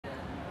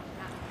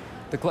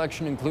The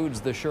collection includes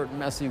the shirt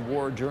Messi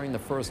wore during the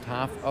first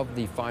half of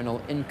the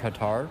final in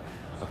Qatar.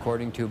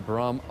 According to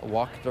Bram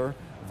Wachter,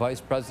 Vice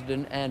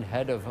President and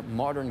head of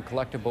modern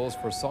collectibles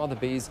for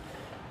Sotheby's,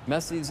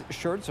 Messi's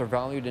shirts are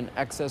valued in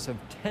excess of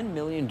 $10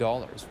 million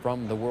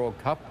from the World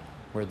Cup,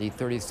 where the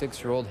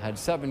 36-year-old had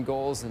 7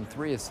 goals and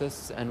 3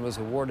 assists and was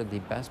awarded the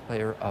best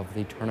player of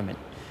the tournament.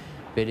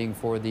 Bidding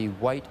for the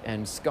white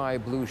and sky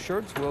blue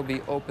shirts will be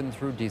open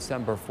through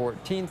December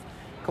 14th,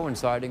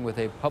 coinciding with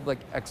a public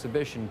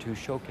exhibition to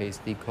showcase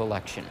the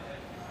collection.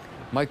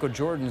 Michael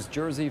Jordan's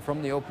jersey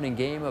from the opening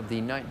game of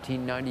the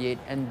 1998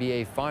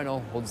 NBA Final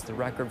holds the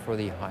record for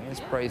the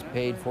highest price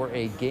paid for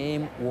a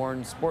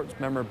game-worn sports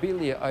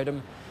memorabilia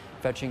item,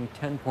 fetching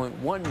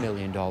 $10.1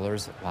 million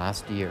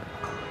last year.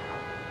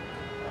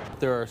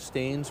 There are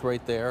stains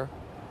right there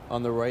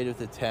on the right of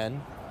the 10,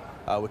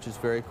 which is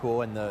very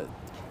cool, and you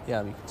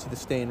can see the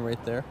stain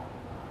right there.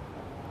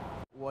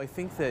 Well, I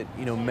think that,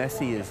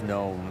 Messi is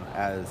known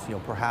as,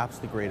 perhaps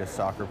the greatest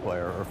soccer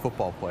player, or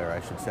football player, I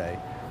should say,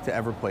 to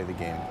ever play the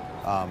game.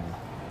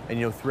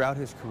 And, throughout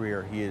his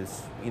career, he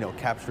has,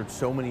 captured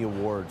so many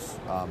awards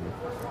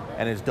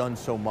and has done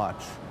so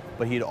much,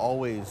 but he'd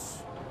always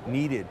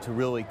needed to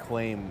really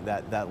claim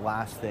that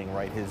last thing,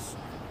 right,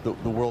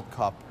 the World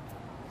Cup.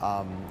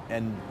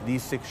 And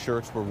these 6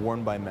 shirts were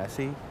worn by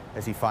Messi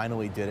as he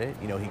finally did it.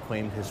 He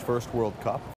claimed his first World Cup.